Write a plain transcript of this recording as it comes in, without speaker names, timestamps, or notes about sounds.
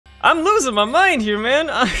I'm losing my mind here, man.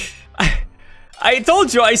 I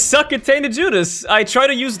told you I suck at Tainted Judas. I try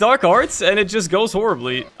to use dark arts and it just goes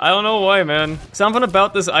horribly. I don't know why, man. Something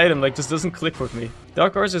about this item like just doesn't click with me.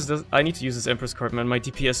 Dark arts just does. I need to use this Empress card, man. My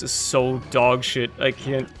DPS is so dog shit. I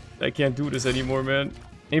can't do this anymore, man.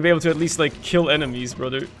 I need to be able to at least like kill enemies,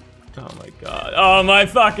 brother. Oh my god. Oh my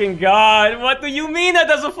fucking god. What do you mean that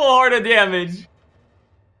does a full heart of damage?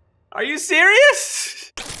 Are you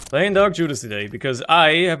serious? Playing Dark Judas today because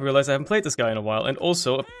I have realized I haven't played this guy in a while, and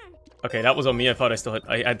also, okay, that was on me. I thought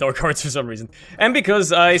I had dark arts for some reason, and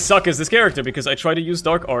because I suck as this character because I try to use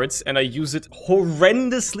dark arts and I use it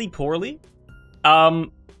horrendously poorly.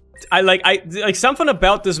 I like something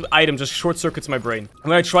about this item just short circuits my brain.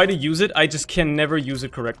 When I try to use it, I just can never use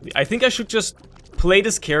it correctly. I think I should just play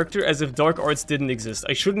this character as if dark arts didn't exist.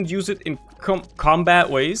 I shouldn't use it in combat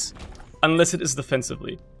ways unless it is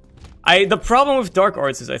defensively. The problem with dark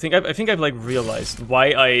arts is I think I've like realized why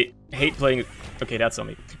I hate playing. Okay, that's on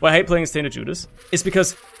me. Why I hate playing Tainted Judas is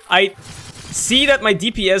because I see that my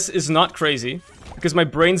DPS is not crazy because my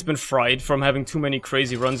brain's been fried from having too many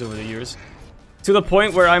crazy runs over the years. To the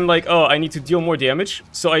point where I'm like, oh, I need to deal more damage.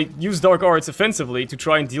 So I use dark arts offensively to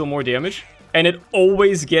try and deal more damage. And it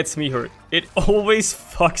always gets me hurt. It always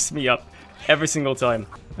fucks me up. Every single time.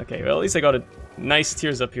 Okay, well, at least I got a nice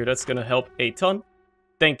tears up here. That's gonna help a ton.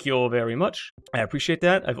 Thank you all very much. I appreciate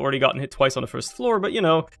that. I've already gotten hit twice on the first floor, but you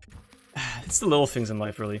know, it's the little things in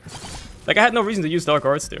life, really. Like, I had no reason to use dark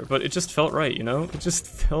arts there, but it just felt right, you know? It just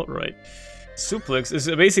felt right. Suplex is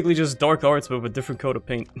basically just dark arts, but with a different coat of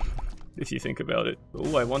paint. If you think about it.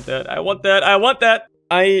 Oh, I want that. I want that. I want that.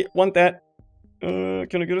 I want that.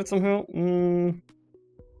 Can I get it somehow?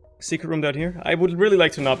 Secret room down here. I would really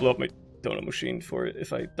like to not blow up my donut machine for it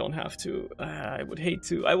if I don't have to. I would hate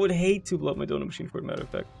to. I would hate to blow up my donut machine for it, matter of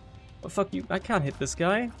fact. Oh, fuck you. I can't hit this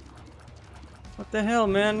guy. What the hell,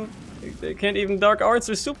 man? They can't even dark arts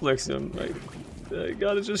or suplex him. Like, I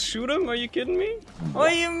gotta just shoot him? Are you kidding me? Oh,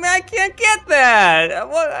 I can't get that! I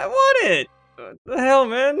want it! What the hell,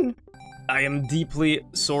 man? I am deeply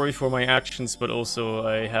sorry for my actions, but also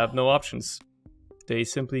I have no options. They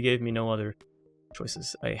simply gave me no other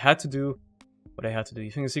choices. I had to do what I had to do. You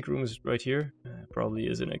think the secret room is right here? Probably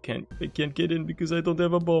isn't. I can't get in because I don't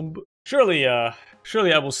have a bomb. Surely I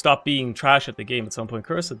will stop being trash at the game at some point.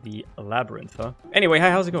 Curse at the labyrinth, huh? Anyway,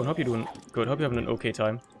 hi, how's it going? Hope you're doing good. Hope you're having an okay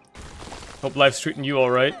time. Hope life's treating you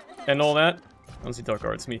alright. And all that. Honestly, dark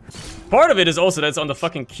arts me. Part of it is also that it's on the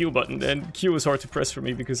fucking Q button, and Q is hard to press for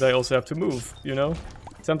me because I also have to move, you know?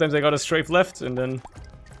 Sometimes I gotta strafe left, and then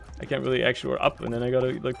I can't really actually, or up, and then I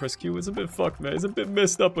gotta, like, press Q. It's a bit fucked, man. It's a bit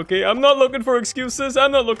messed up, okay? I'm not looking for excuses.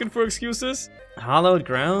 I'm not looking for excuses. Hollowed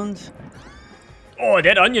ground? Oh,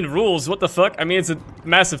 that onion rules. What the fuck? I mean, it's a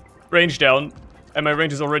massive range down, and my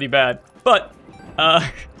range is already bad. But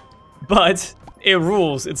it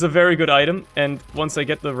rules. It's a very good item, and once I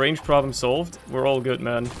get the range problem solved, we're all good,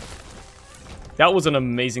 man. That was an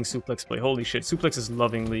amazing suplex play. Holy shit. Suplex is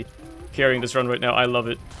lovingly carrying this run right now. I love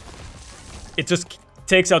it. It just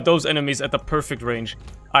takes out those enemies at the perfect range.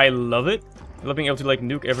 I love it. I love being able to, like,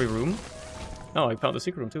 nuke every room. Oh, I found the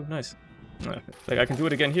secret room, too. Nice. Like, I can do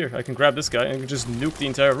it again here. I can grab this guy and just nuke the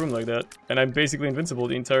entire room like that. And I'm basically invincible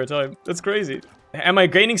the entire time. That's crazy. Am I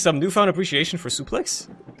gaining some newfound appreciation for suplex?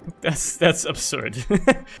 That's absurd.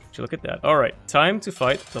 Look at that. Alright, time to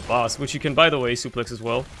fight the boss, which you can, by the way, suplex as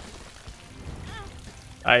well.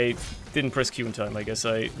 I didn't press Q in time. I guess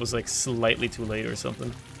I was, like, slightly too late or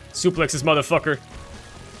something. Suplex this motherfucker.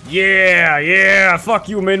 Yeah! Fuck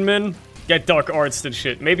you, Min. Get dark arts and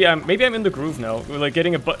shit. Maybe I'm in the groove now. We're like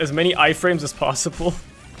getting as many iframes as possible.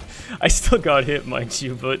 I still got hit, mind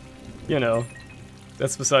you, but you know,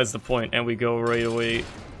 that's besides the point. And we go right away.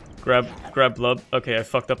 Grab blub. Okay, I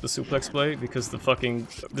fucked up the suplex play because the fucking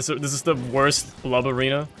this is the worst blub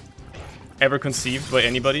arena ever conceived by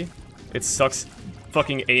anybody. It sucks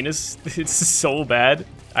fucking anus. It's so bad.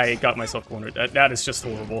 I got myself cornered. That is just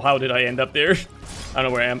horrible. How did I end up there? I don't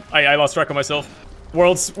know where I am. I lost track of myself.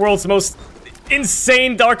 World's most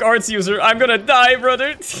insane dark arts user. I'm gonna die,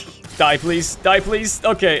 brother. Die, please. Die, please.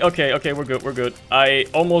 Okay, we're good. I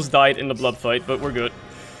almost died in the blood fight, but we're good.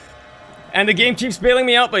 And the game keeps bailing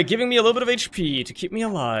me out by giving me a little bit of HP to keep me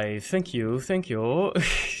alive. Thank you.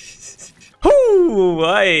 Whoo!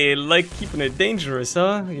 I like keeping it dangerous,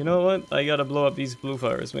 huh? You know what? I gotta blow up these blue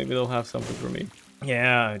fires. Maybe they'll have something for me.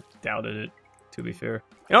 Yeah, I doubted it, to be fair.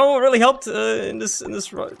 You know what really helped in this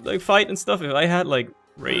like fight and stuff? If I had like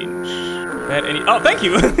range, if I had any. Oh, thank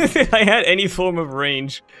you. If I had any form of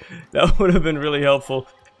range, that would have been really helpful.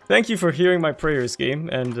 Thank you for hearing my prayers, game,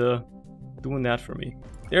 and doing that for me.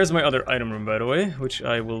 There's my other item room, by the way, which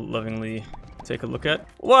I will lovingly take a look at.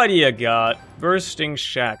 What do you got? Bursting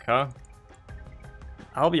Shack, huh?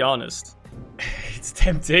 I'll be honest. It's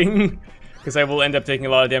tempting. Because I will end up taking a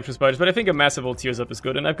lot of damage from spiders, but I think a massive old tears up is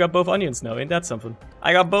good, and I've got both onions now, ain't that something?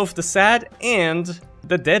 I got both the sad and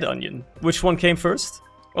the dead onion. Which one came first?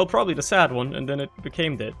 Well, probably the sad one, and then it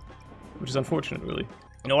became dead. Which is unfortunate, really.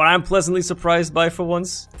 You know what I'm pleasantly surprised by for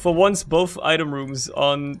once? For once, both item rooms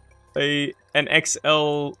on an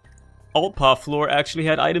XL alt path floor actually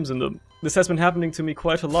had items in them. This has been happening to me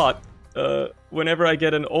quite a lot. Whenever I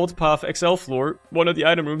get an alt path XL floor, one of the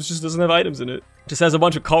item rooms just doesn't have items in it. Just has a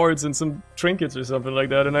bunch of cards and some trinkets or something like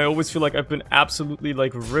that, and I always feel like I've been absolutely,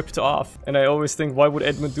 like, ripped off. And I always think, why would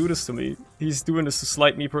Edmund do this to me? He's doing this to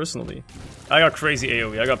slight me personally. I got crazy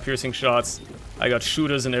AoE, I got piercing shots, I got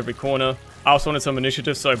shooters in every corner. I also wanted some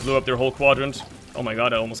initiative, so I blew up their whole quadrant. Oh my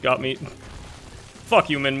god, that almost got me. Fuck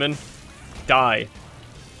you, Min Min. Die.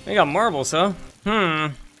 They got marbles, huh?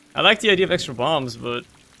 I like the idea of extra bombs, but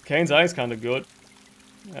Kane's Eye is kind of good.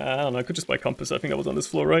 I don't know, I could just buy Compass. I think I was on this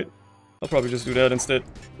floor, right? I'll probably just do that instead.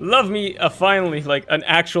 Love me finally, like, an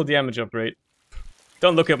actual damage upgrade.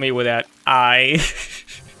 Don't look at me with that eye.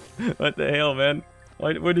 What the hell, man?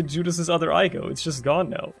 Where did Judas's other eye go? It's just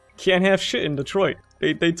gone now. Can't have shit in Detroit.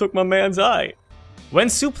 They took my man's eye. When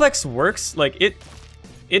Suplex works, like,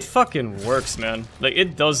 it fucking works, man. Like,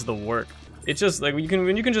 it does the work. It just, like,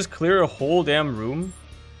 when you can just clear a whole damn room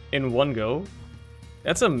in one go,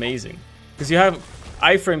 that's amazing. Because you have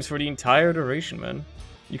iframes for the entire duration, man.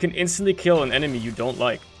 You can instantly kill an enemy you don't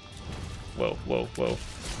like. Whoa, whoa, whoa.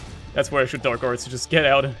 That's where I should Dark Arts to just get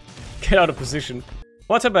out of position.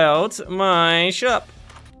 What about my shop?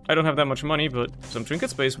 I don't have that much money, but some trinket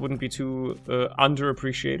space wouldn't be too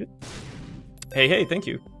underappreciated. Hey, thank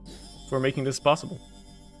you for making this possible.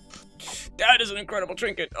 That is an incredible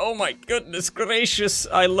trinket. Oh my goodness gracious,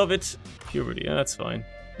 I love it. Puberty, yeah, that's fine.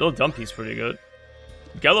 Lil Dumpy's pretty good.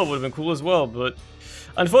 Gallo would have been cool as well, but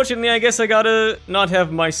unfortunately, I guess I gotta not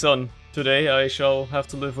have my son today. I shall have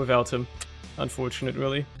to live without him. Unfortunate,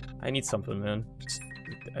 really. I need something, man.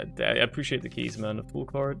 I appreciate the keys, man. A full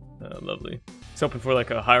card? Lovely. It's hoping for,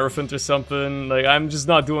 like, a Hierophant or something. Like, I'm just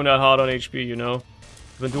not doing that hot on HP, you know?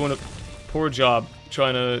 I've been doing a poor job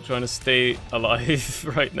trying to stay alive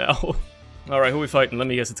right now. Alright, who are we fighting? Let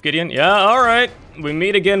me guess, it's Gideon? Yeah, alright. We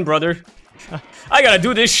meet again, brother. I gotta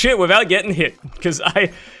do this shit without getting hit, because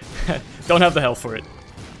I don't have the health for it.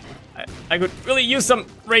 I could really use some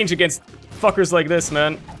range against fuckers like this,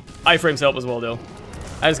 man. Iframes help as well, though.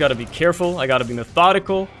 I just gotta be careful, I gotta be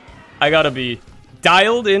methodical, I gotta be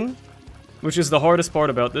dialed in, which is the hardest part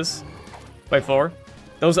about this, by far.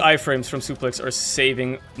 Those iframes from Suplex are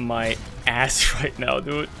saving my ass right now,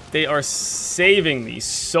 dude. They are saving me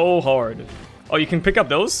so hard. Oh, you can pick up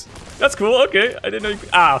those? That's cool, okay. I didn't know you could.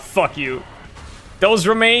 Ah, fuck you. Those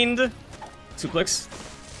remained. Suplex.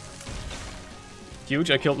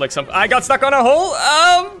 Huge, I killed like some. I got stuck on a hole.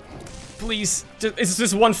 Please. It's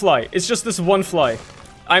just one fly. It's just this one fly.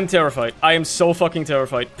 I'm terrified. I am so fucking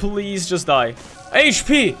terrified. Please just die.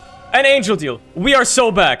 HP! An angel deal. We are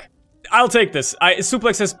so back. I'll take this.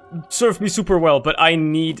 Suplex has served me super well, but I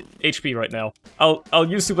need HP right now. I'll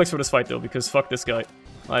use Suplex for this fight though, because fuck this guy.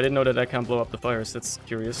 I didn't know that I can't blow up the fires. That's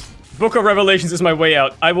curious. Book of Revelations is my way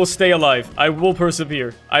out. I will stay alive. I will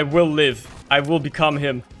persevere. I will live. I will become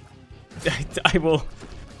him. I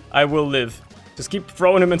will live. Just keep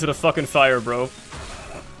throwing him into the fucking fire, bro.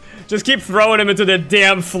 Just keep throwing him into the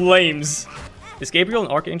damn flames. Is Gabriel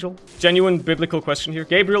an archangel? Genuine biblical question here.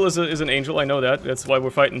 Gabriel is an angel, I know that. That's why we're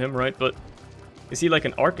fighting him, right? But is he like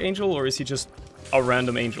an archangel, or is he just a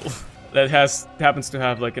random angel that happens to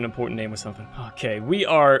have like an important name or something? Okay, we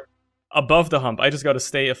are above the hump. I just gotta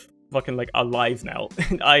stay fucking like alive now,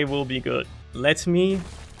 and I will be good. Let me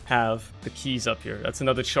have the keys up here. That's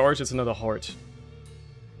another charge, that's another heart.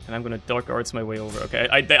 And I'm gonna Dark Arts my way over. Okay,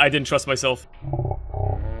 I didn't trust myself.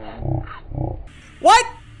 What?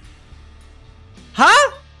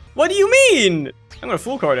 Huh? What do you mean? I'm gonna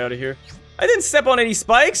full card out of here. I didn't step on any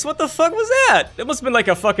spikes. What the fuck was that? It must have been like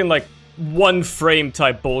a fucking like one frame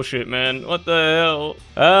type bullshit, man. What the hell?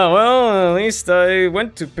 Ah, well, at least I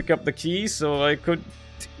went to pick up the key so I could...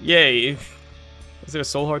 Yay. Is there a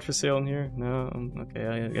soul heart for sale in here? No? Okay,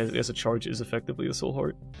 I guess a charge is effectively a soul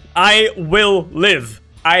heart. I will live.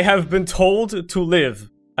 I have been told to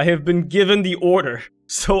live. I have been given the order.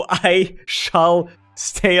 So I shall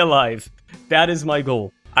stay alive. That is my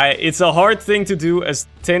goal. It's a hard thing to do as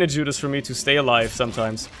Tainted Judas for me to stay alive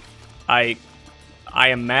sometimes. I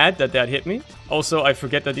am mad that hit me. Also, I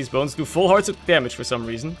forget that these bones do full hearts of damage for some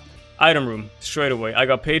reason. Item room, straight away. I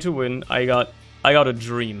got pay to win. I got a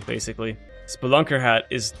dream, basically. Spelunker hat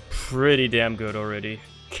is pretty damn good already.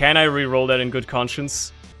 Can I reroll that in good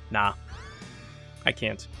conscience? Nah. I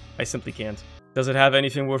can't. I simply can't. Does it have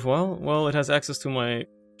anything worthwhile? Well, it has access to my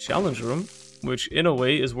challenge room, which in a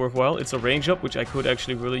way is worthwhile. It's a range up, which I could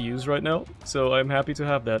actually really use right now, so I'm happy to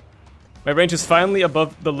have that. My range is finally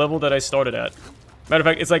above the level that I started at. Matter of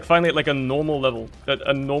fact, it's like finally at like a normal level that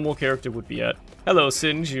a normal character would be at. Hello,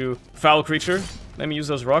 Singe, you foul creature. Let me use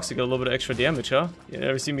those rocks to get a little bit of extra damage, huh? You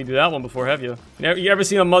never seen me do that one before, have you? You ever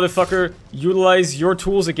seen a motherfucker utilize your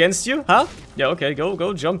tools against you? Huh? Yeah, okay,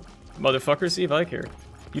 go jump, motherfucker, see if I care.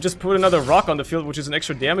 You just put another rock on the field, which is an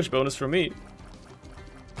extra damage bonus for me.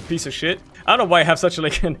 Piece of shit. I don't know why I have such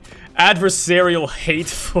like an adversarial hate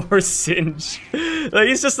for Singe. Like,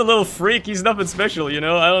 he's just a little freak, he's nothing special, you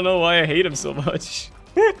know? I don't know why I hate him so much.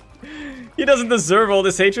 He doesn't deserve all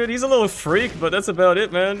this hatred, he's a little freak, but that's about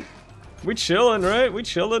it, man. We chillin', right? We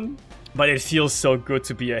chillin'. But it feels so good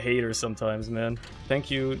to be a hater sometimes, man.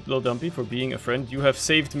 Thank you, Lil Dumpy, for being a friend. You have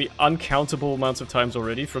saved me uncountable amounts of times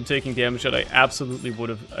already from taking damage that I absolutely would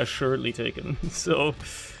have assuredly taken. So,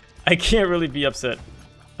 I can't really be upset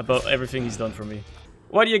about everything he's done for me.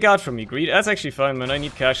 What do you got for me, Greed? That's actually fine, man. I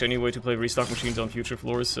need cash anyway to play restock machines on future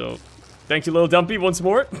floors, so... Thank you, Lil Dumpy, once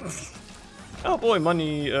more. Oh boy,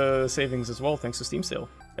 money savings as well, thanks to Steam sale.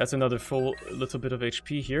 That's another full little bit of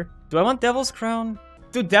HP here. Do I want Devil's Crown?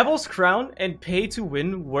 Do Devil's Crown and Pay to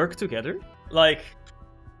Win work together? Like,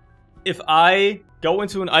 if I go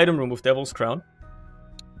into an item room with Devil's Crown,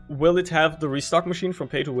 will it have the restock machine from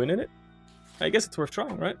Pay to Win in it? I guess it's worth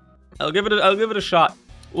trying, right? I'll give it a shot.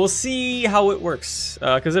 We'll see how it works.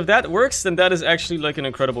 Because if that works, then that is actually like an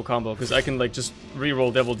incredible combo. Because I can like just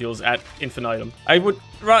reroll devil deals at infinitum. I would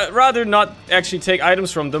rather not actually take items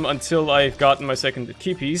from them until I've gotten my second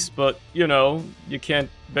key piece. But you know,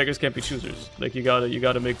 beggars can't be choosers. Like you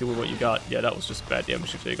gotta make do with what you got. Yeah, that was just bad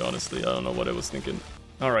damage to take. Honestly, I don't know what I was thinking.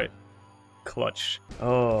 All right, clutch.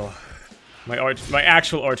 Oh. My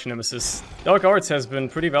actual arch nemesis. Dark Arts has been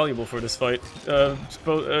pretty valuable for this fight.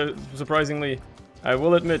 Surprisingly, I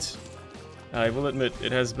will admit,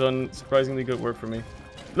 it has done surprisingly good work for me.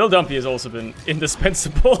 Lil Dumpy has also been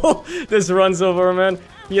indispensable this run so far, man.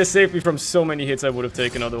 He has saved me from so many hits I would have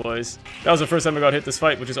taken otherwise. That was the first time I got hit this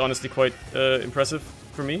fight, which is honestly quite impressive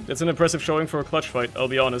for me. That's an impressive showing for a clutch fight, I'll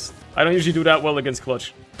be honest. I don't usually do that well against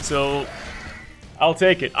clutch, so I'll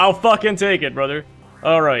take it. I'll fucking take it, brother.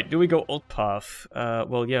 Alright, do we go Old Path?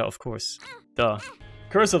 Well, yeah, of course. Duh.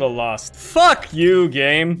 Curse of the Lost. Fuck you,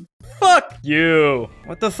 game. Fuck you.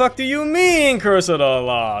 What the fuck do you mean, Curse of the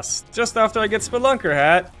Lost? Just after I get Spelunker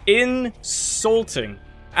hat? Insulting.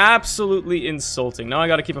 Absolutely insulting. Now I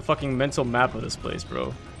gotta keep a fucking mental map of this place,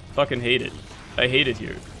 bro. Fucking hate it. I hate it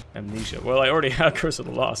here. Amnesia. Well, I already have Curse of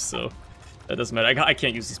the Lost, so... that doesn't matter. I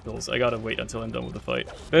can't use these spells. I gotta wait until I'm done with the fight.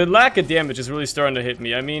 The lack of damage is really starting to hit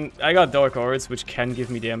me. I mean, I got Dark Arts, which can give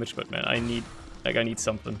me damage, but man, I need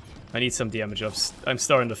something. I need some damage ups. I'm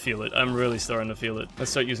starting to feel it. I'm really starting to feel it. Let's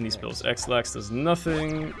start using these spells. X-Lax does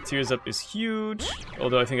nothing. Tears Up is huge.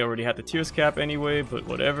 Although I think I already had the Tears Cap anyway, but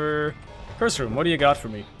whatever. Curse Room, what do you got for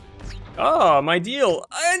me? Oh, my deal.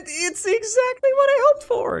 And it's exactly what I hoped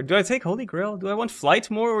for. Do I take Holy Grail? Do I want Flight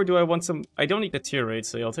more, or do I want some... I don't need the Tear Raid,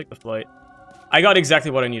 so I'll take the Flight. I got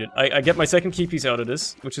exactly what I needed. I get my second key piece out of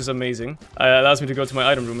this, which is amazing. It allows me to go to my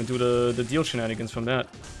item room and do the deal shenanigans from that.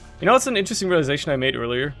 You know, it's an interesting realization I made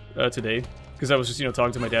earlier today. Because I was just, you know,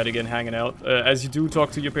 talking to my dad again, hanging out. As you do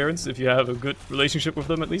talk to your parents, if you have a good relationship with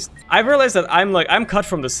them, at least. I've realized that I'm cut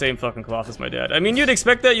from the same fucking cloth as my dad. I mean, you'd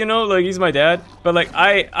expect that, you know, like, he's my dad. But, like,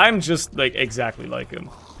 I'm just, like, exactly like him.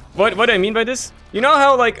 What do I mean by this? You know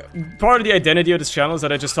how, like, part of the identity of this channel is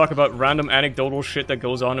that I just talk about random anecdotal shit that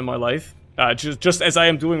goes on in my life? Just as I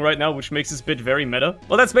am doing right now, which makes this bit very meta.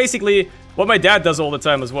 Well, that's basically what my dad does all the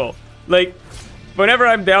time as well. Like... whenever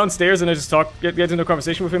I'm downstairs and I just get into a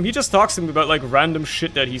conversation with him, he just talks to me about, like, random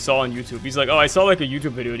shit that he saw on YouTube. He's like, oh, I saw, like, a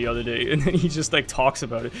YouTube video the other day, and then he just, like, talks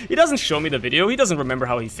about it. He doesn't show me the video. He doesn't remember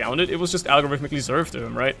how he found it. It was just algorithmically served to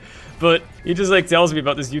him, right? But he just, like, tells me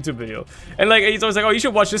about this YouTube video. And, like, he's always like, oh, you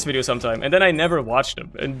should watch this video sometime. And then I never watched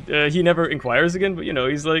him. And he never inquires again, but, you know,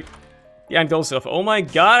 he's like... yeah, and stuff. Oh my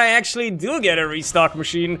god, I actually do get a restock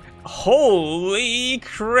machine. Holy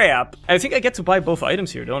crap. I think I get to buy both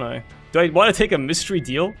items here, don't I? Do I want to take a mystery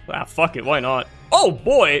deal? Ah, fuck it, why not? Oh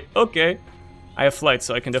boy, okay. I have flight,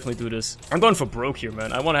 so I can definitely do this. I'm going for broke here,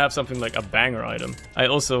 man. I want to have something like a banger item. I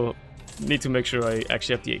also need to make sure I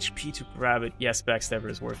actually have the HP to grab it. Yes, Backstabber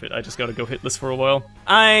is worth it. I just gotta go hitless for a while.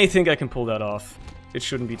 I think I can pull that off. It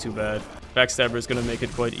shouldn't be too bad. Backstabber is gonna make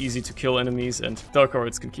it quite easy to kill enemies, and Dark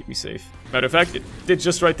Arts can keep me safe. Matter of fact, it did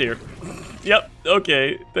just right there. Yep,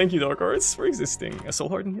 okay. Thank you, Dark Arts, for existing. A soul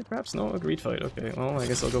hardened here, perhaps? No, a greed fight. Okay, well, I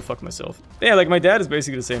guess I'll go fuck myself. Yeah, like, my dad is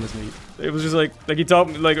basically the same as me. It was just like he taught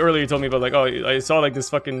me, like, earlier he told me about, like, oh, I saw, like, this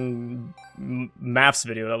fucking maths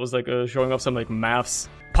video that was, like, showing off some, like, maths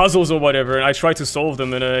puzzles or whatever, and I tried to solve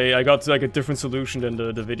them, and I got, like, a different solution than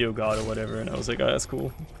the video got or whatever, and I was like, oh, that's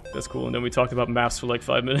cool. That's cool. And then we talked about maths for, like,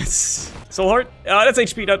 5 minutes. Soul Heart? That's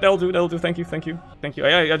HP. That'll do. That'll do. Thank you. Thank you. Thank you.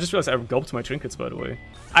 I just realized I gulped my trinkets, by the way.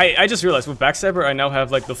 I just realized with Backstabber, I now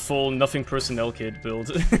have, like, the full nothing personnel kit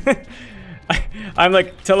build. I'm,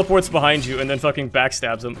 like, teleports behind you and then fucking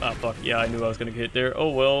backstabs them. Ah, fuck. Yeah, I knew I was gonna get hit there. Oh,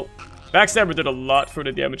 well. Backstabber did a lot for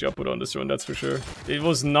the damage output on this run, that's for sure. It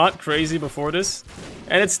was not crazy before this,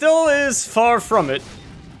 and it still is far from it,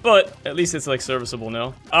 but at least it's, like, serviceable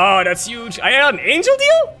now. Oh, that's huge. I got an angel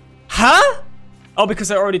deal? Huh? Oh,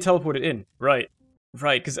 because I already teleported in. Right.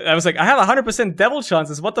 Right, because I was like, I have 100% devil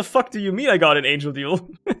chances. What the fuck do you mean I got an angel deal?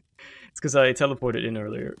 It's because I teleported in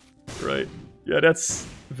earlier. Right. Yeah, that's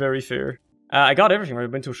very fair. I got everything, right?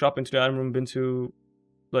 I've been to a shop, been to the item room, been to,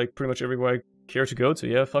 like, pretty much everywhere I care to go to.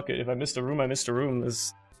 Yeah, fuck it. If I missed a room, I missed a room.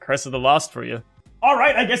 There's Curse of the Lost for you.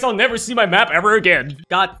 Alright, I guess I'll never see my map ever again.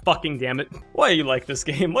 God fucking damn it. Why are you like this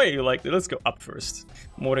game? Why are you like this? Let's go up first.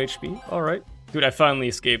 More HP. Alright. Dude, I finally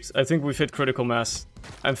escaped. I think we've hit critical mass.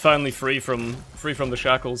 I'm finally free from the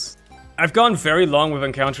shackles. I've gone very long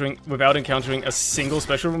without encountering a single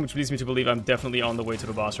special room, which leads me to believe I'm definitely on the way to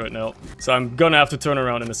the boss right now. So I'm gonna have to turn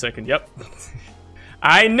around in a second. Yep.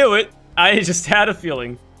 I knew it. I just had a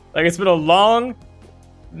feeling. Like, it's been a long,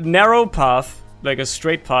 narrow path, like a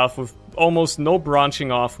straight path with almost no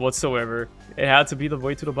branching off whatsoever. It had to be the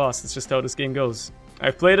way to the boss. That's just how this game goes.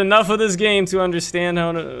 I've played enough of this game to understand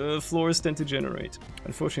how floors tend to generate.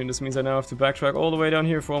 Unfortunately, this means I now have to backtrack all the way down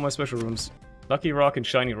here for all my special rooms. Lucky Rock and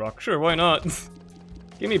Shiny Rock. Sure, why not?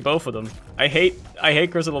 Give me both of them. I hate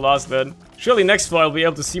Curse of the Lost, man. Surely next fly I'll be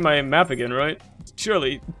able to see my map again, right?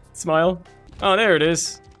 Surely. Smile. Oh, there it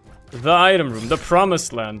is. The item room, the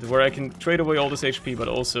promised land, where I can trade away all this HP, but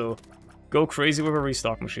also go crazy with a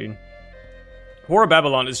restock machine. Horror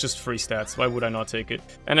Babylon is just free stats, why would I not take it?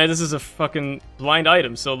 And this is a fucking blind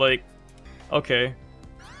item, so like, okay.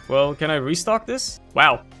 Well, can I restock this?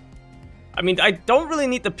 Wow. I mean, I don't really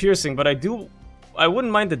need the piercing, but I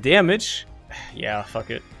wouldn't mind the damage. Yeah,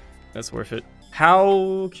 fuck it. That's worth it.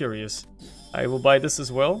 How curious. I will buy this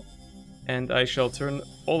as well, and I shall turn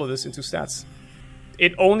all of this into stats.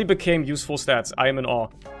 It only became useful stats. I am in awe.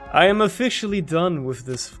 I am officially done with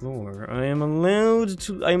this floor. I am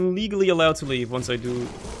legally allowed to leave once I do,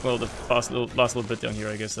 well, the last little bit down here,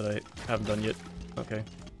 I guess, that I haven't done yet. Okay.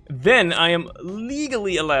 Then I am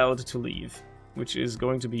legally allowed to leave, which is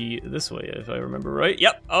going to be this way, if I remember right.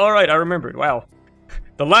 Yep, alright, I remembered. Wow.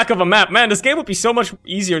 The lack of a map. Man, this game would be so much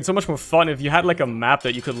easier and so much more fun if you had, like, a map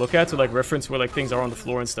that you could look at to, like, reference where, like, things are on the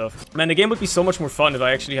floor and stuff. Man, the game would be so much more fun if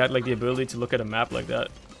I actually had, like, the ability to look at a map like that.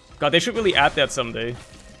 God, they should really add that someday.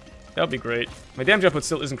 That would be great. My damage output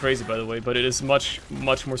still isn't crazy, by the way, but it is much,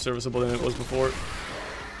 much more serviceable than it was before.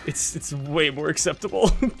 It's way more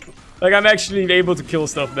acceptable. Like, I'm actually able to kill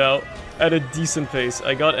stuff now at a decent pace.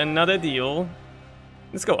 I got another deal.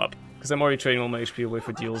 Let's go up, because I'm already trading all my HP away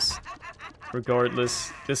for deals.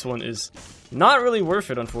 Regardless, this one is not really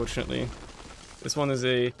worth it, unfortunately. This one is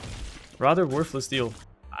a rather worthless deal.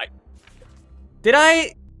 Did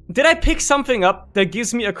I pick something up that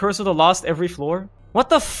gives me a Curse of the Lost every floor? What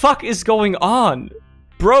the fuck is going on?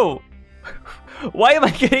 Bro, why am I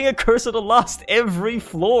getting a Curse of the Lost every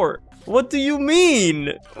floor? What do you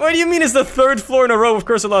mean? What do you mean it's the third floor in a row with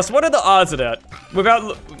Curse of the Lost? What are the odds of that?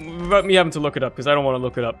 Without me having to look it up, because I don't want to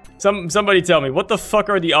look it up. Somebody tell me, what the fuck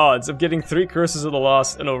are the odds of getting 3 Curses of the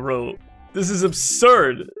Lost in a row? This is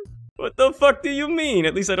absurd. What the fuck do you mean?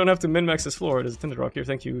 At least I don't have to min-max this floor. There's a Tinted Rock here.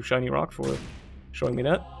 Thank you, Shiny Rock, for showing me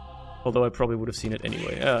that. Although I probably would have seen it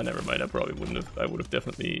anyway. Never mind, I probably wouldn't have. I would have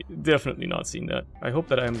definitely not seen that. I hope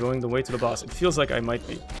that I am going the way to the boss. It feels like I might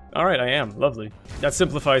be. Alright, I am. Lovely. That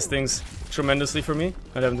simplifies things tremendously for me.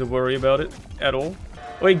 Not having to worry about it at all.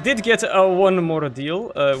 We did get one more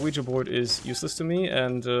deal. Ouija board is useless to me,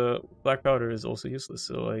 and black powder is also useless,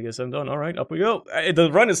 so I guess I'm done. Alright, up we go. The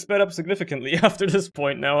run is sped up significantly after this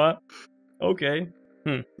point now, huh? Okay.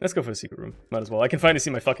 Let's go for the secret room. Might as well. I can finally see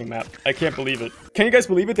my fucking map. I can't believe it. Can you guys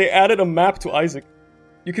believe it? They added a map to Isaac.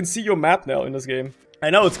 You can see your map now in this game. I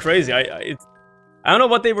know, it's crazy. I don't know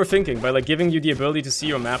what they were thinking by, like, giving you the ability to see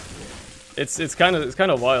your map. It's kind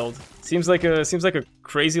of wild. Seems like a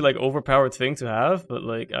crazy, like, overpowered thing to have, but,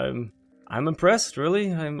 like, I'm impressed,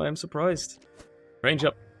 really. I'm surprised. Range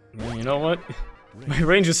up. Yeah, you know what? My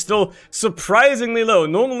range is still surprisingly low.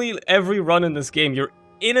 Normally, every run in this game, you're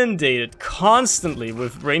inundated constantly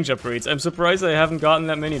with range upgrades. I'm surprised I haven't gotten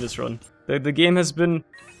that many this run. The game has been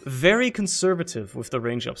very conservative with the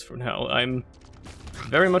range ups for now. I'm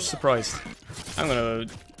very much surprised. I'm gonna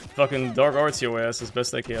fucking dark arts your ass as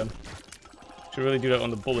best I can. Should really do that on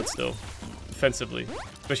the bullets though. Defensively.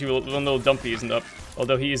 Especially when Lil Dumpy isn't up.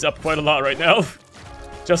 Although he is up quite a lot right now.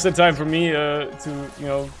 Just in time for me to, you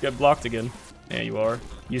know, get blocked again. There you are.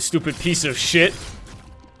 You stupid piece of shit.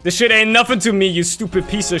 This shit ain't nothing to me, you stupid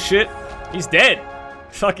piece of shit. He's dead.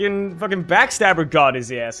 Fucking backstabber got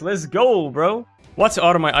his ass. Let's go, bro. What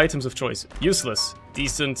are my items of choice? Useless.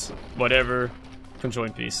 Decent. Whatever.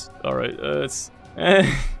 Conjoined piece. Alright, it's...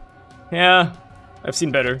 yeah. I've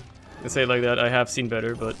seen better. Let's say it like that. I have seen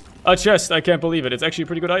better, but... A chest. I can't believe it. It's actually a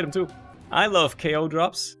pretty good item, too. I love KO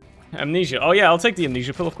drops. Amnesia. Oh yeah, I'll take the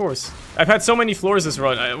amnesia pill, of course. I've had so many floors this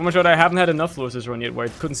run. I haven't had enough floors this run yet where I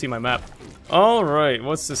couldn't see my map. Alright,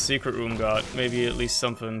 what's the secret room got? Maybe at least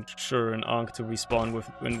something, sure, an Ankh to respawn with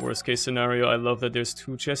in worst case scenario. I love that there's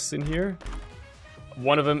 2 chests in here.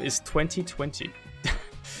 One of them is 2020.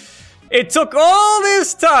 It took all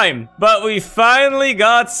this time, but we finally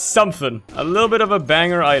got something. A little bit of a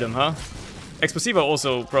banger item, huh? Explosivo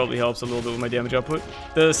also probably helps a little bit with my damage output.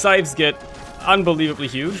 The scythes get unbelievably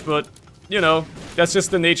huge, but, you know, that's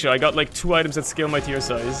just the nature. I got like 2 items that scale my tier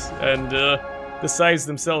size, and the scythes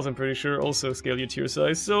themselves, I'm pretty sure, also scale your tier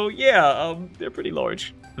size. So yeah, they're pretty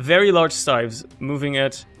large. Very large scythes, moving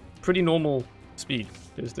at pretty normal speed.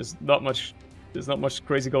 There's not much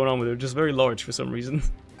crazy going on with it. They're just very large for some reason.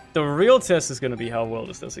 The real test is gonna be how well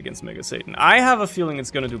this does against Mega Satan. I have a feeling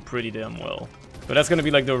it's gonna do pretty damn well, but that's gonna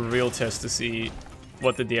be like the real test to see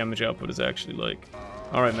what the damage output is actually like.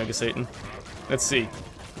 All right, Mega Satan. Let's see.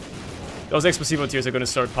 Those Explosivo tiers are gonna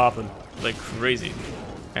start popping like crazy.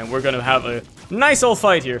 And we're gonna have a nice old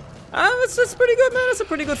fight here. That's pretty good, man. That's a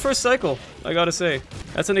pretty good first cycle, I gotta say.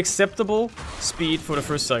 That's an acceptable speed for the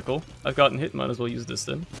first cycle. I've gotten hit, might as well use this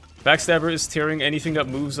then. Backstabber is tearing anything that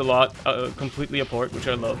moves a lot completely apart, which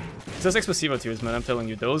I love. Those Explosivo tiers, man, I'm telling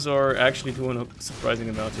you, those are actually doing a surprising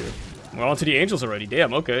amount here. We're on to the angels already,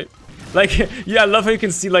 damn, okay. Like, yeah, I love how you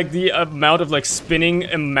can see, like, the amount of, like, spinning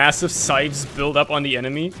and massive scythes build up on the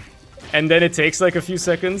enemy. And then it takes, like, a few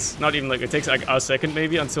seconds. Not even, like, it takes, like, a second,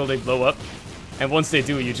 maybe, until they blow up. And once they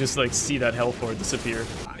do, you just, like, see that health bar disappear.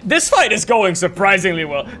 This fight is going surprisingly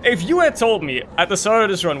well. If you had told me at the start of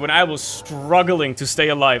this run, when I was struggling to stay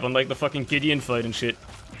alive on, like, the fucking Gideon fight and shit,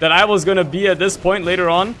 that I was gonna be at this point later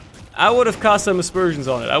on, I would have cast some aspersions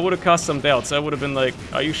on it. I would have cast some doubts. I would have been like,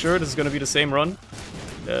 are you sure this is gonna be the same run?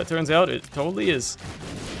 Turns out it totally is.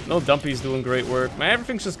 Lil Dumpy's doing great work. Man,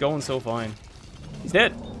 everything's just going so fine. He's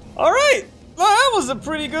dead. Alright! Well, that was a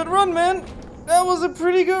pretty good run, man. That was a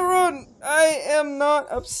pretty good run. I am not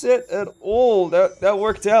upset at all. That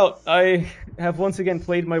worked out. I have once again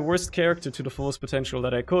played my worst character to the fullest potential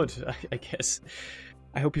that I could, I guess.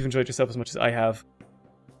 I hope you've enjoyed yourself as much as I have.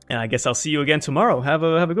 And I guess I'll see you again tomorrow. Have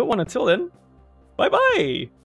a good one until then. Bye-bye!